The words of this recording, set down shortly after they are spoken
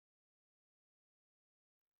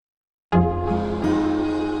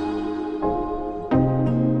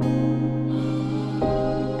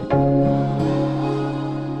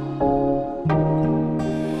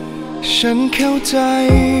ฉันเข้าใจ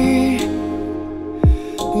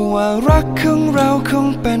ว่ารักของเราคง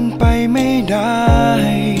เป็นไปไม่ได้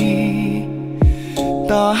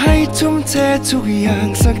ต่อให้ทุ่มเททุกอย่าง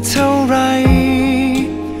สักเท่าไร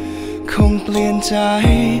คงเปลี่ยนใจ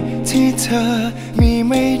ที่เธอมี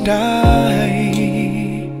ไม่ได้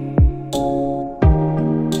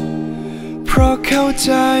เพราะเข้าใ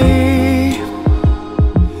จ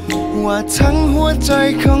ว่าทั้งหัวใจ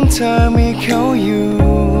ของเธอมีเขาอยู่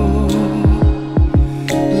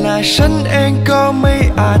และฉันเองก็ไม่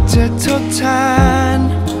อาจจะทดแทน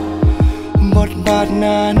บทบาท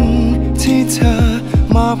นั้นที่เธอ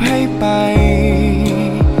มอบให้ไป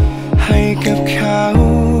ให้กับเขา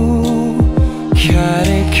แค่ไ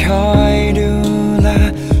ด้คอยดูแล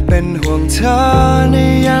เป็นห่วงเธอใน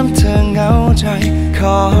ยามเธอเหงาใจค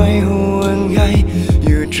อยห่วงใยอ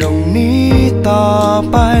ยู่ตรงนี้ต่อ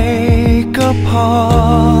ไปก็พอ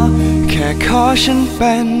แค่ขอฉันเ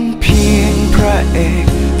ป็นเพียงพระเอก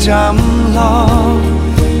จำลอง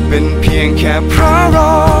เป็นเพียงแค่พระร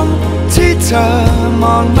องที่เธอม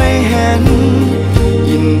องไม่เห็น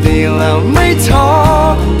ยินดีแล้วไม่ท้อ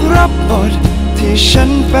รับบทที่ฉั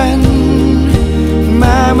นเป็นแ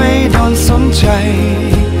ม้ไม่โดนสนใจ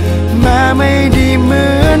แม้ไม่ดีเหมื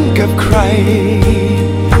อนกับใคร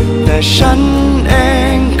แต่ฉันเอ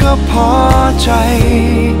งก็พอใจ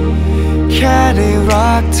แค่ได้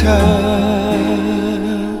รักเธอ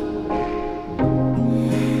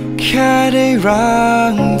แค่ได้รั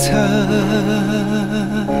กเธอ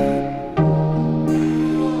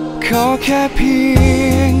ขอแค่เพี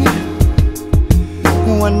ยง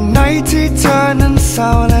วันไหนที่เธอนั้นเศร้า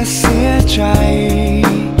และเสียใจ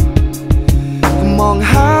มอง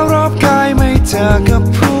หารอบกายไม่เจอกับ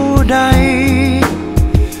ผู้ใด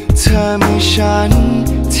เธอมีฉัน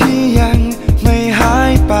ที่ยังไม่หา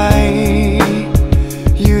ยไป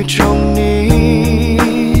อยู่ตรงนี้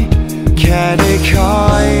แค่ได้คอ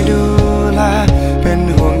ยดูแลเป็น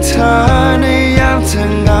ห่วงเธอในยามเธอ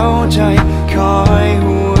เหงาใจคอย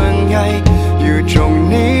ห่วงใยอยู่ตรง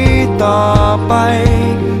นี้ต่อไป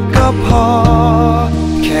ก็พอ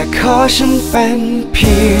แค่ขอฉันเป็นเ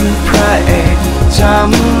พียงพระเอกจ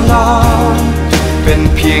ำลองเป็น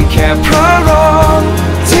เพียงแค่พระรอง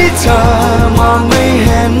ที่เธอมองไม่เ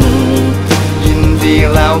ห็นยินดี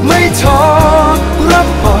แล้วไม่ท้อรับ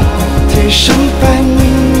บทที่ฉันเป็น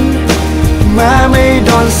แม้ไม่โด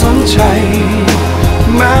นสนใจ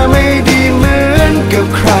แม้ไม่ดีเหมือนกับ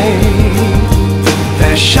ใครแ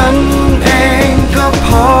ต่ฉันเองก็พ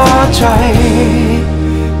อใจ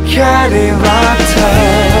แค่ได้รักเธอ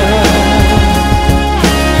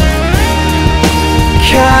แ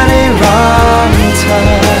ค่ได้รักเธอ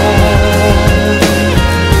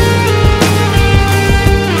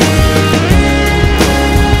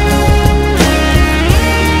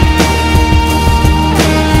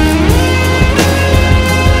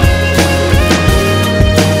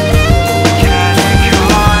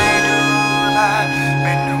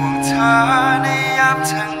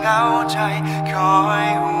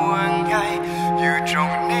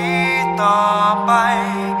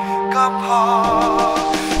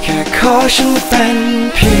ขอฉันเป็น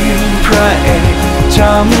เพียงพระเอกจ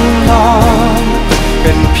ำลองเ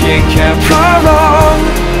ป็นเพียงแค่พระรอง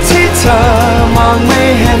ที่เธอมองไม่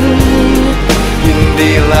เห็นยิน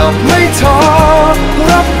ดีแล้วไม่ท้อ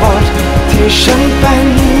รับบทที่ฉันเป็น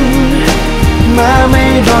แม้ไม่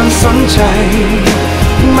โดนสนใจ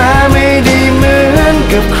แม้ไม่ดีเหมือน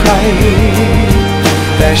กับใคร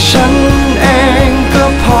แต่ฉันเองก็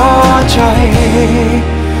พอใจ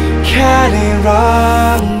แค่ได้รั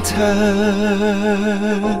กเธอ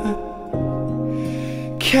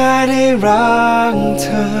แค่ได้รักเธ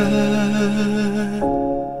อ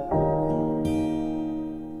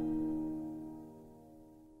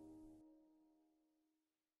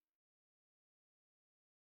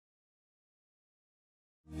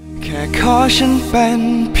แค่ขอฉันเป็น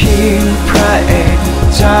เพียงพระเอก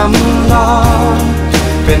จำลอง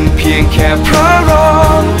เป็นเพียงแค่พระรอ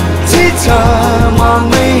งที่เธอมอง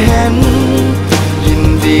ไม่เห็นยิน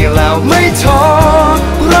ดีแล้วไม่ท้อ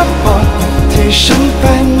รับบทที่ฉันเ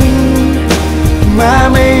ป็นแม้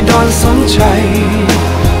ไม่โดนสนใจ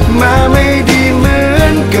แม้ไม่ดีเหมือ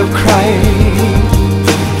นกับใคร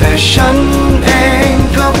แต่ฉันเอง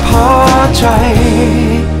ก็พอใจ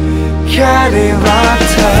แค่ได้รัก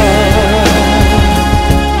เธอ